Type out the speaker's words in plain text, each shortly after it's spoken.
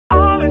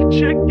let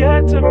you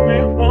get to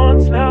me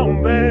once now,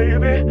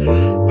 baby,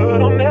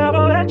 but I'll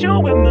never let you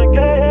win the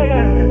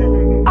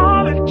game.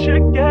 I'll let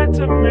you get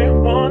to me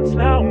once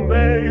now,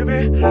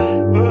 baby,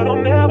 but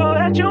I'll never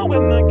let you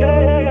win the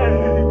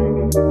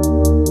game.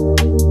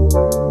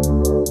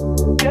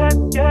 Get,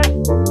 get,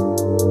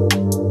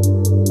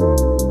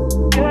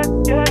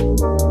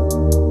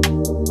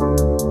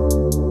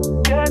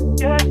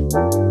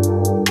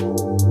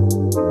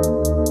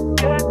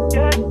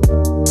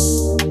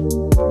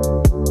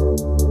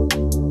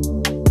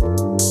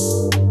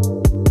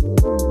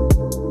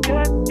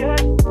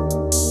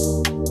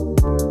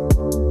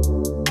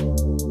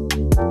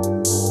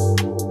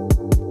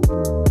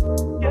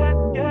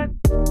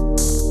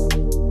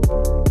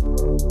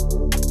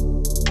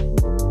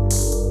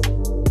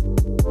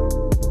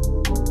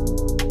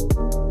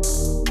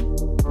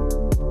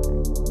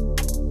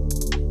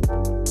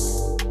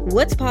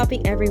 What's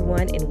popping,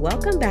 everyone, and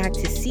welcome back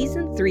to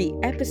Season 3,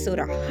 Episode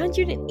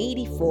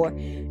 184,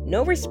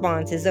 No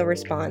Response is a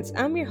Response.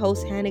 I'm your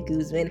host, Hanna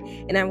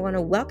Guzman, and I want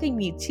to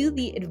welcome you to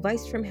the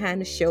Advice from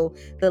Hanna show,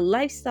 the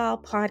lifestyle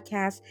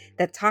podcast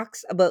that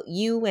talks about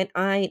you and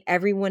I and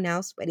everyone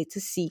else, but it's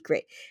a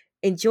secret.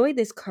 Enjoy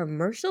this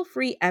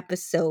commercial-free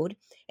episode,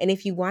 and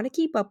if you want to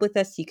keep up with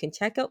us, you can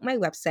check out my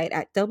website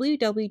at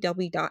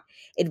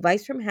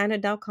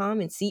www.advicefromhanna.com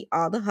and see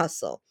all the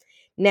hustle.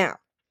 Now,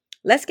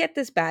 let's get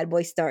this bad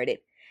boy started.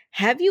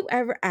 Have you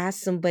ever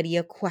asked somebody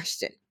a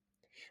question,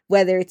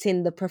 whether it's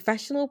in the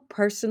professional,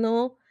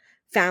 personal,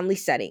 family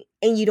setting,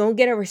 and you don't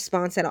get a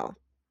response at all?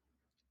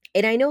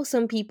 And I know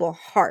some people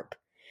harp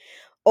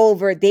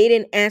over, they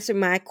didn't answer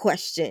my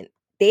question,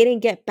 they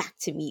didn't get back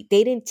to me,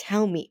 they didn't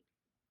tell me.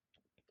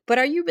 But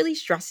are you really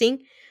stressing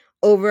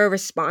over a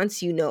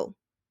response you know?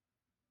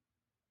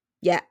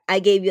 Yeah, I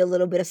gave you a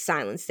little bit of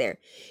silence there.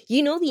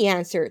 You know the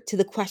answer to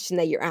the question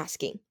that you're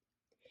asking.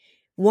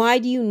 Why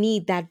do you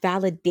need that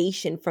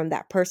validation from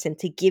that person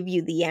to give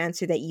you the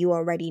answer that you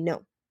already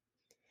know?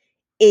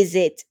 Is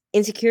it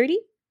insecurity?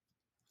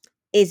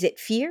 Is it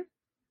fear?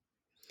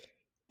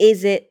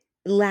 Is it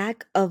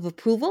lack of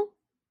approval?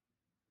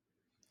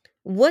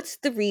 What's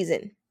the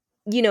reason?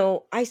 You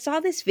know, I saw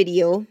this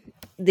video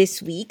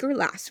this week or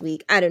last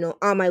week. I don't know.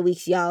 All my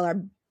weeks, y'all,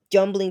 are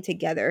jumbling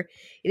together.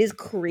 It is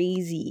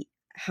crazy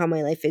how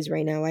my life is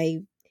right now.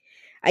 I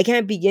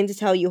can't begin to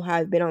tell you how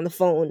I've been on the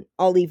phone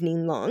all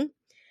evening long.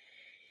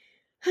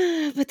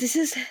 But this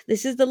is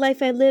the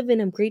life I live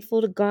in. I'm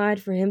grateful to God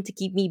for him to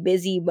keep me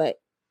busy,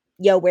 but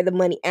yo, where the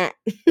money at?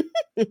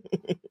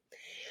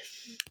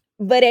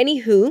 But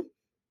anywho,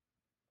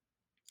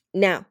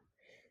 now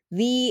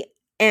the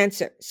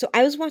answer. So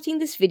I was watching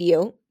this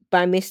video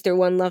by Mr.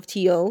 One Love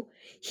TO.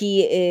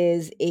 He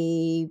is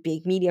a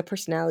big media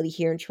personality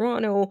here in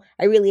Toronto.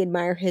 I really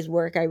admire his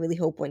work. I really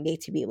hope one day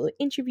to be able to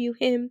interview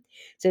him.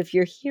 So if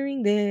you're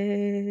hearing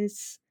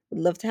this, would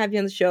love to have you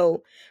on the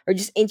show or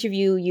just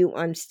interview you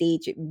on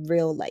stage in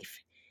real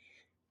life.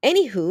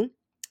 Anywho,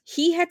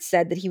 he had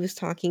said that he was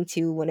talking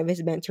to one of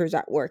his mentors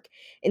at work.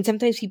 And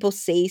sometimes people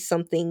say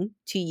something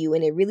to you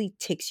and it really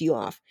ticks you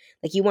off.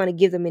 Like you want to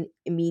give them an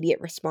immediate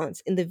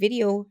response. And the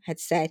video had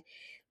said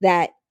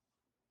that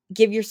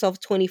give yourself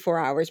 24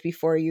 hours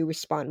before you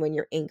respond when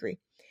you're angry.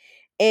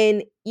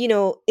 And, you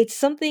know, it's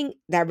something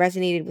that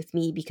resonated with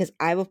me because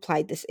I've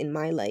applied this in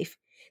my life.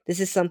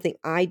 This is something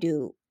I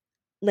do.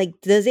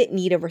 Like, does it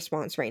need a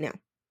response right now?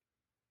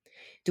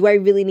 Do I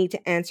really need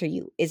to answer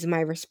you? Is my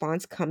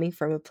response coming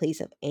from a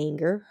place of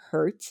anger,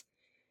 hurt,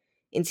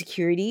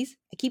 insecurities?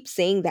 I keep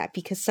saying that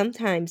because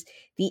sometimes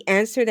the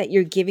answer that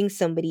you're giving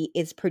somebody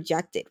is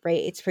projected,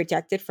 right? It's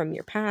projected from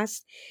your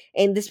past,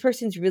 and this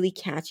person's really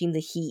catching the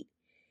heat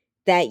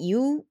that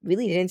you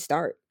really didn't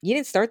start. You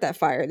didn't start that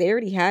fire. They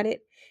already had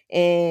it,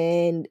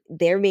 and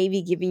they're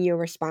maybe giving you a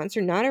response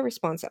or not a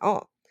response at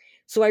all.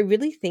 So I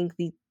really think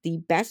the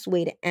best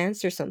way to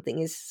answer something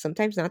is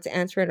sometimes not to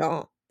answer at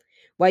all.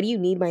 Why do you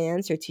need my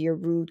answer to your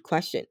rude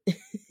question?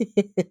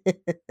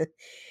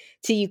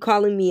 To you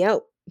calling me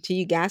out, to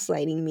you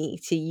gaslighting me,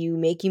 to you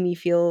making me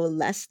feel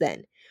less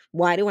than.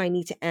 Why do I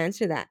need to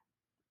answer that?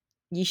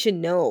 You should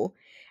know.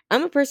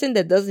 I'm a person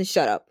that doesn't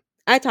shut up.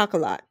 I talk a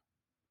lot.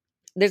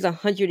 There's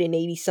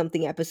 180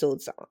 something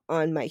episodes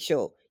on my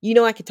show. You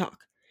know I can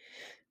talk.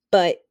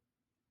 But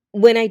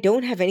when I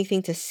don't have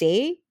anything to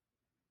say,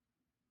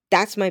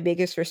 that's my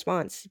biggest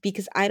response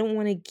because I don't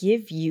want to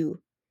give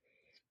you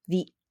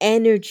the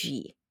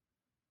energy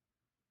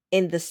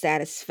and the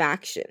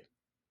satisfaction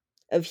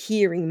of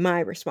hearing my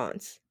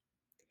response.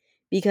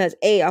 Because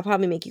A, I'll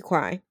probably make you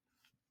cry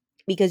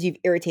because you've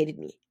irritated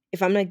me.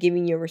 If I'm not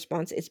giving you a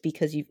response, it's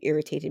because you've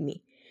irritated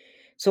me.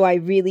 So I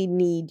really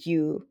need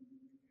you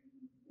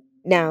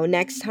now,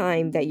 next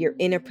time that you're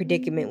in a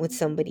predicament with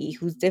somebody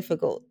who's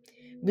difficult,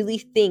 really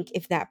think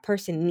if that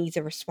person needs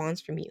a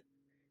response from you.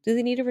 Do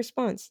they need a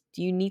response?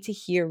 Do you need to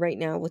hear right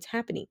now what's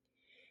happening?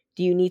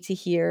 Do you need to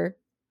hear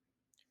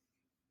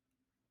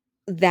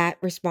that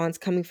response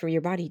coming from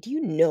your body? Do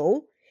you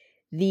know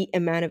the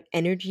amount of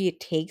energy it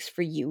takes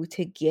for you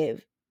to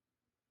give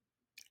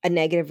a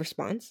negative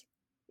response?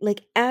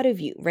 Like out of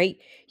you, right?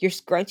 You're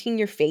scrunching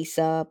your face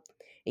up.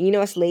 And you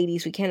know, us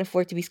ladies, we can't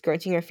afford to be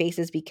scrunching our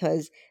faces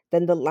because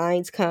then the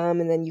lines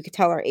come and then you can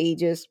tell our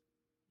ages.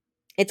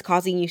 It's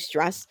causing you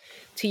stress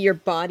to your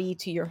body,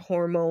 to your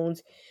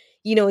hormones.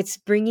 You know, it's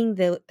bringing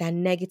that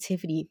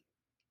negativity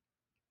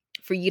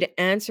for you to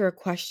answer a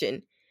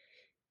question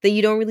that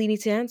you don't really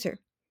need to answer,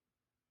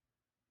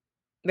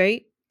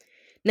 right?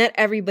 Not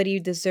everybody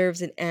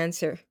deserves an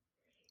answer.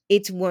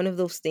 It's one of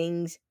those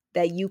things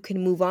that you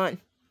can move on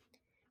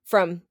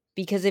from,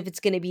 because if it's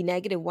going to be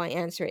negative, why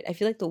answer it? I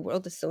feel like the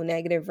world is so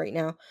negative right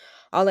now.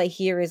 All I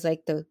hear is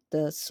like the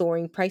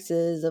soaring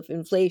prices of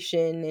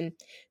inflation, and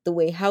the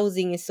way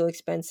housing is so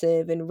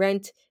expensive, and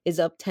rent is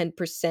up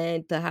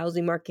 10%, the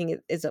housing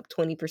market is up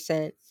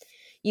 20%.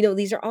 You know,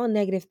 these are all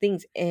negative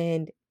things,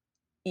 and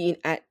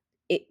at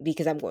it,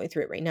 because I'm going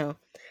through it right now.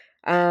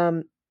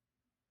 um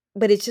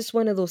but it's just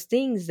one of those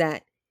things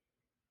that,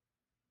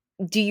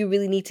 do you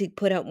really need to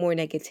put out more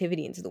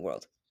negativity into the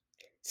world?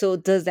 So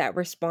does that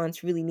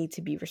response really need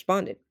to be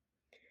responded?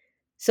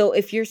 So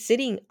if you're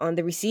sitting on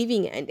the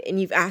receiving end and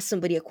you've asked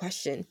somebody a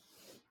question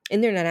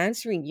and they're not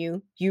answering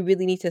you, you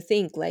really need to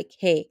think like,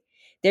 hey,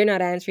 they're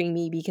not answering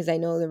me because I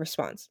know the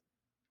response,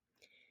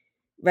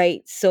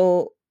 right?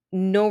 So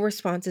no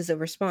response is a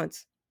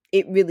response.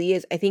 It really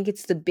is. I think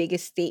it's the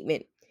biggest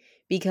statement,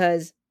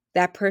 because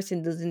that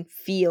person doesn't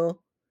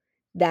feel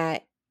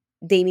that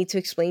they need to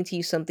explain to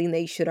you something that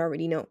you should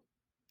already know.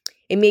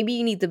 And maybe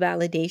you need the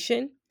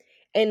validation.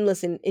 And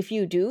listen, if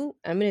you do,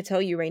 I'm going to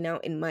tell you right now,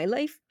 in my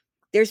life,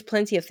 there's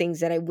plenty of things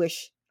that I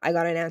wish I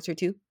got an answer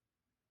to,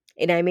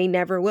 and I may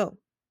never will.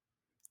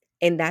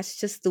 And that's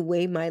just the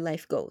way my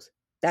life goes.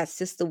 That's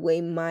just the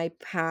way my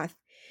path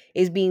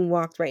is being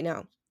walked right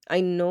now.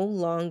 I no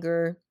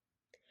longer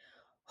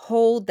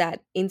hold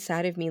that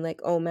inside of me like,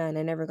 oh man,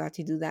 I never got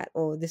to do that.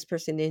 Oh, this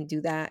person didn't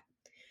do that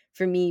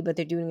for me, but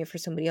they're doing it for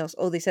somebody else.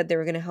 Oh, they said they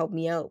were going to help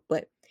me out,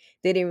 but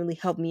they didn't really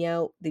help me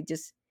out. They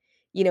just,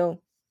 you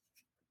know,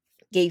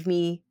 gave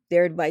me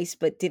their advice,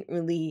 but didn't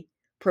really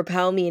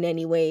propel me in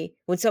any way.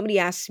 When somebody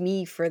asks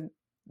me for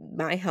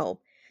my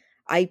help,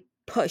 I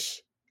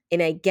push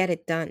and I get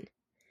it done,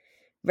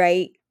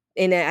 right?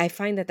 And I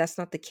find that that's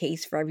not the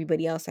case for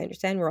everybody else. I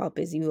understand we're all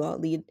busy. We all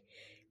lead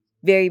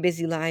very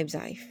busy lives.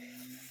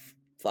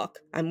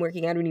 I'm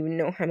working. I don't even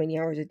know how many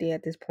hours a day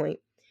at this point.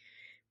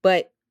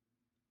 But,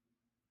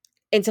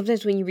 and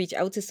sometimes when you reach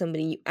out to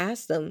somebody, you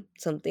ask them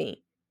something,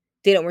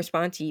 they don't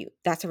respond to you.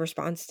 That's a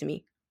response to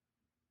me,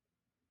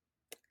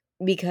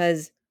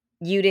 because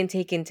you didn't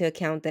take into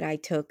account that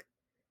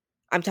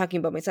I'm talking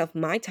about myself,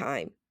 my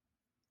time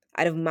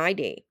out of my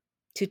day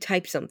to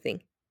type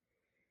something,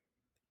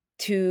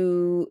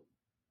 to,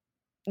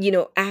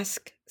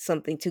 ask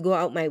something, to go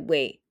out my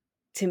way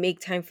to make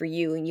time for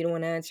you, and you don't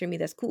want to answer me.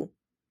 That's cool.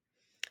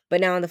 But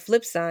now on the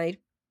flip side,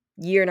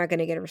 you're not going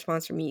to get a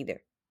response from me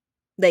either.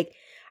 Like,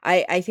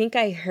 I think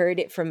I heard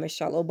it from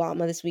Michelle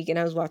Obama this weekend.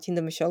 I was watching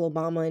the Michelle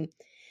Obama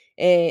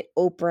and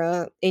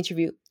Oprah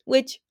interview,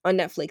 which on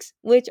Netflix,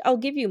 which I'll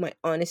give you my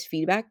honest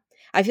feedback.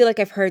 I feel like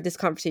I've heard this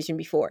conversation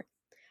before.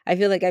 I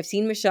feel like I've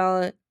seen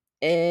Michelle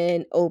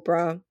and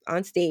Oprah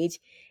on stage,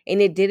 and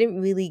it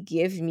didn't really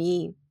give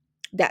me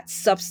that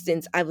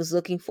substance I was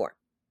looking for,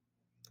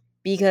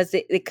 because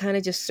it kind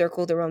of just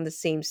circled around the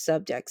same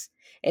subjects.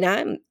 And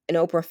I'm an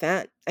Oprah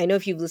fan. I know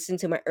if you've listened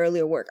to my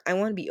earlier work, I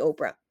want to be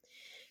Oprah.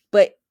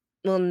 But,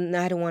 well,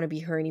 I don't want to be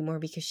her anymore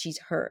because she's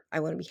her.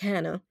 I want to be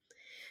Hanna.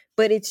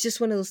 But it's just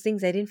one of those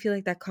things. I didn't feel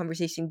like that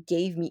conversation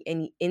gave me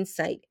any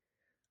insight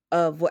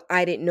of what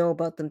I didn't know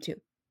about them too.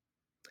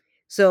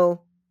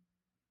 So,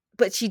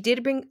 but she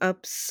did bring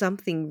up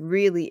something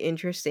really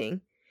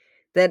interesting,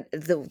 that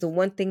the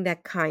one thing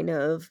that kind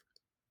of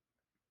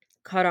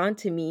caught on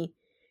to me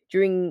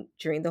during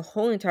the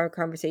whole entire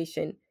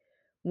conversation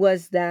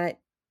was that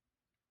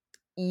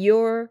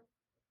your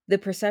the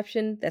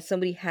perception that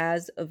somebody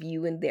has of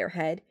you in their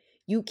head,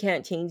 you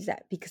can't change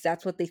that, because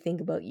that's what they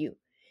think about you.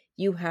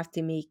 You have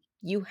to make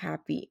you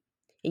happy,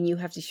 and you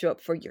have to show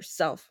up for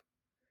yourself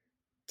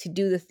to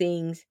do the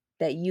things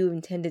that you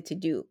intended to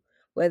do,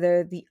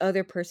 whether the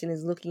other person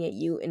is looking at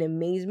you in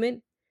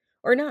amazement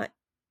or not.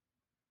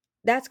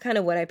 That's kind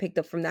of what I picked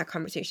up from that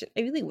conversation.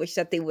 I really wish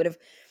that they would have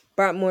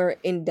brought more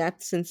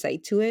in-depth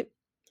insight to it.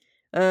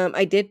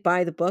 I did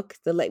buy the book,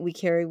 The Light We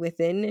Carry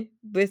Within,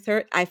 with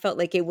her. I felt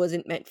like it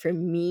wasn't meant for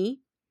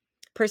me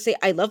per se.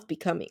 I loved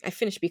Becoming. I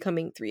finished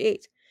Becoming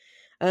 3/8.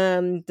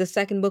 The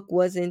second book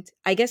wasn't,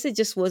 I guess it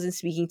just wasn't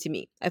speaking to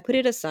me. I put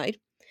it aside.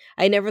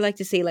 I never like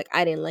to say like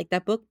I didn't like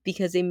that book,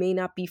 because it may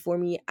not be for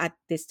me at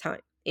this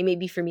time. It may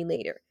be for me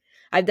later.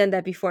 I've done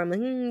that before. I'm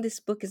like, this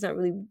book is not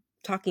really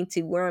talking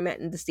to where I'm at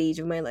in the stage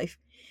of my life.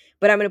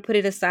 But I'm going to put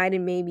it aside,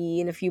 and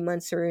maybe in a few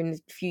months or in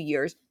a few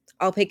years,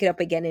 I'll pick it up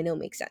again and it'll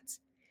make sense.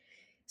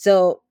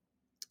 So,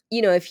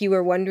 if you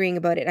were wondering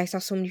about it, I saw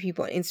so many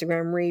people on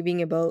Instagram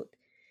raving about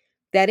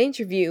that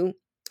interview.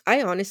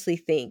 I honestly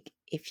think,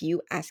 if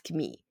you ask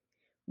me,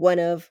 one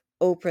of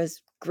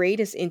Oprah's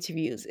greatest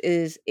interviews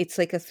is, it's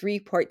like a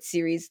 3-part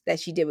series that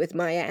she did with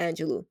Maya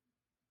Angelou.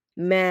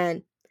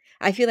 Man,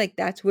 I feel like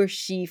that's where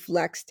she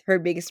flexed her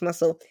biggest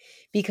muscle,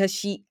 because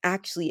she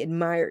actually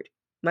admired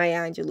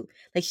Maya Angelou.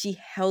 Like, she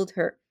held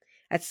her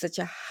at such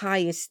a high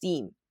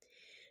esteem.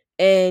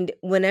 And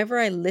whenever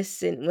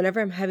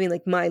I'm having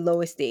like my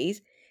lowest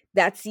days,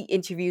 that's the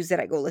interviews that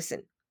I go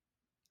listen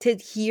to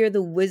hear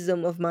the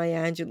wisdom of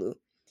Maya Angelou,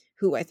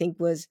 who I think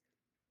was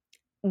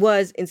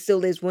and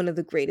still is one of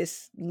the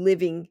greatest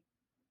living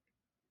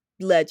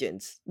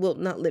legends. Well,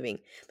 not living.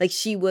 Like,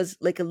 she was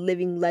like a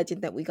living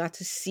legend that we got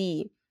to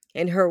see,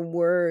 and her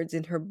words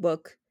in her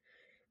book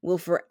will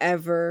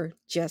forever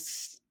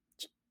just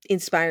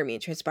inspire me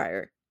and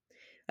transpire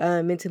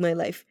into my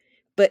life.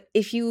 But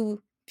if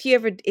you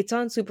ever, it's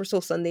on Super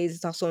Soul Sundays.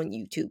 It's also on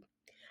YouTube.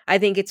 I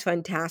think it's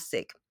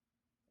fantastic,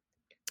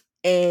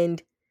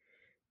 and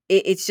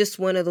it's just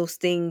one of those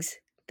things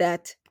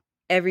that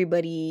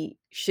everybody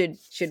should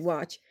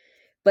watch.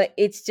 But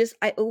it's just,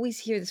 I always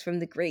hear this from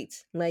the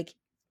greats, like,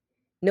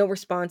 no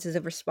response is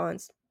a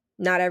response.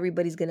 Not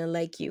everybody's gonna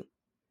like you.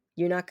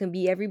 You're not gonna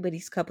be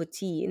everybody's cup of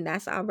tea, and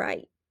that's all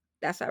right.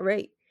 That's all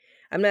right.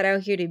 I'm not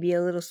out here to be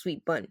a little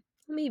sweet bun.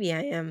 Maybe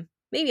I am.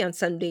 Maybe on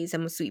some days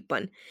I'm a sweet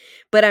bun,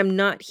 but I'm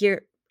not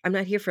here. I'm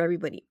not here for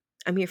everybody.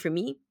 I'm here for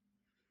me.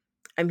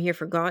 I'm here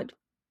for God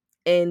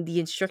and the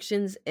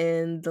instructions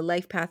and the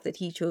life path that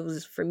He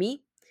chose for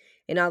me,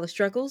 and all the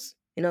struggles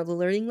and all the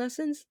learning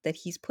lessons that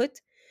He's put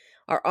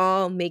are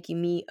all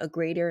making me a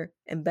greater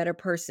and better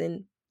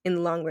person in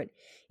the long run.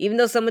 Even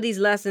though some of these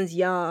lessons,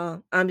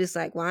 y'all, I'm just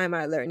like, why am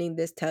I learning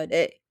this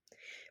today?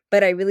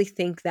 But I really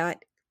think that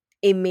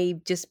it may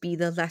just be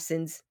the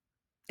lessons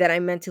that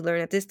I'm meant to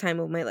learn at this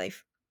time of my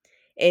life.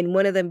 And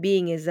one of them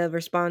being is a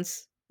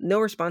response. No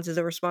response is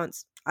a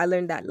response. I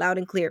learned that loud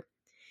and clear.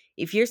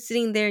 If you're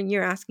sitting there and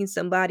you're asking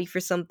somebody for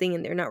something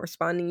and they're not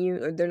responding to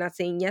you, or they're not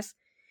saying yes,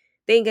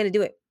 they ain't going to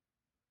do it.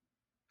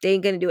 They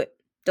ain't going to do it.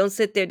 Don't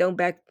sit there. Don't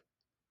beg.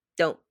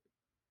 Don't.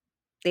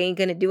 They ain't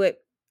going to do it.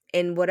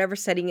 In whatever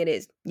setting it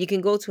is. You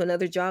can go to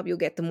another job. You'll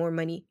get the more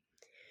money.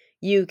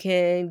 You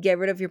can get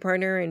rid of your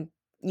partner and,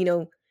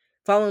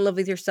 fall in love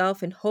with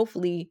yourself. And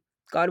hopefully,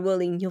 God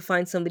willing, you'll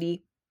find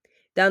somebody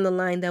down the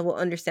line that will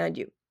understand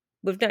you.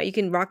 But if not, you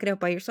can rock it out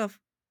by yourself.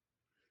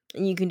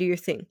 And you can do your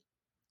thing.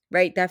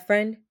 Right? That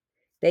friend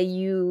that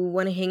you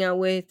want to hang out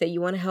with, that you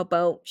want to help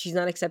out, she's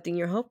not accepting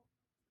your help.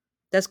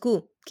 That's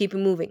cool. Keep it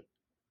moving.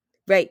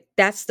 Right?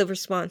 That's the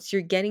response.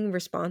 You're getting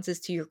responses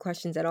to your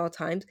questions at all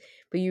times,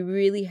 but you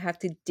really have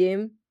to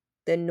dim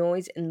the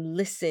noise and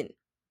listen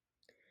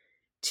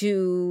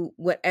to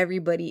what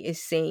everybody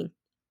is saying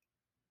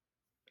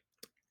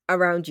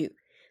around you.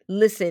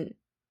 Listen,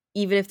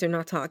 even if they're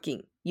not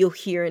talking, you'll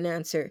hear an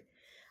answer.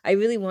 I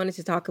really wanted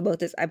to talk about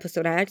this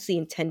episode. I actually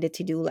intended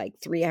to do like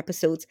 3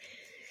 episodes,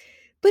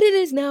 but it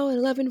is now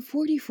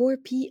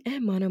 11:44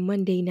 p.m. on a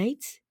Monday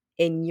night,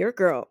 and your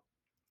girl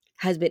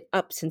has been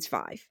up since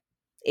 5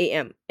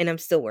 a.m. and I'm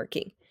still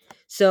working.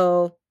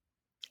 So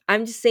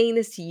I'm just saying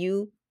this to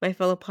you, my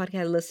fellow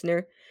podcast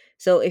listener.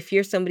 So if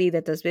you're somebody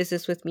that does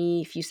business with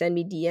me, if you send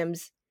me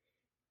DMs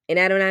and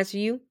I don't answer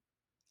you,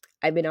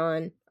 I've been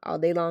on all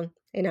day long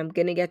and I'm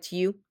going to get to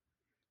you,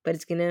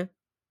 but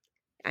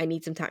I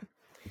need some time.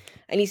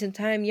 I need some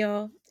time,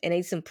 y'all, and I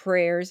need some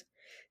prayers.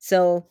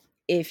 So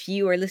if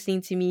you are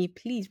listening to me,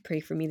 please pray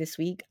for me this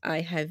week.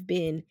 I have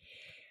been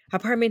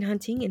apartment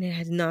hunting and it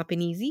has not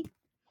been easy.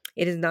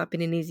 It has not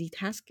been an easy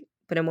task,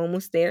 but I'm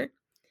almost there.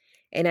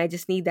 And I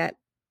just need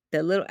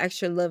the little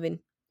extra loving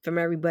from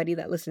everybody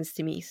that listens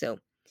to me. So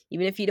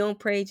even if you don't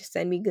pray, just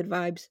send me good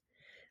vibes.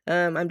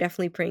 I'm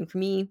definitely praying for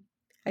me.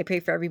 I pray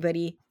for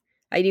everybody.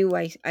 I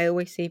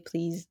always say,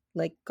 please,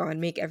 like, God,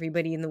 make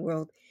everybody in the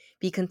world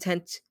be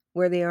content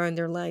where they are in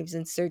their lives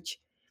and search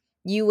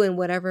you in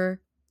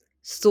whatever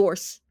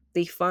source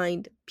they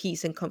find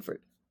peace and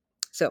comfort.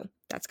 So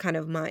that's kind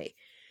of my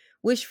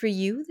wish for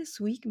you this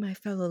week, my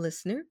fellow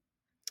listener.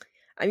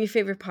 I'm your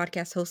favorite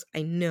podcast host,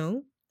 I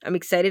know. I'm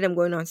excited. I'm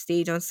going on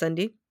stage on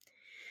Sunday.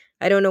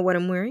 I don't know what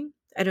I'm wearing.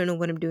 I don't know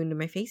what I'm doing to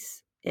my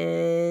face.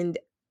 And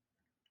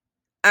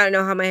I don't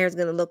know how my hair is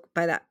going to look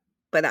by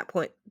that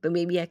point. But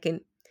maybe I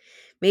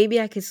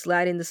can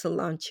slide in the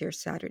salon chair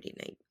Saturday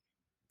night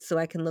so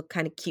I can look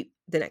kind of cute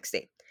the next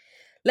day.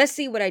 Let's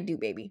see what I do,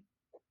 baby.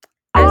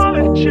 As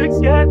always, this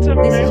is your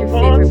favorite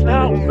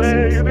podcast,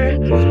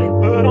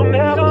 Guzman. But I'll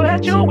never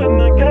let you win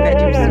the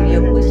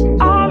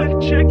game. All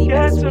that you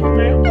get to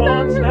me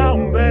once now,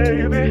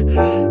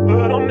 baby.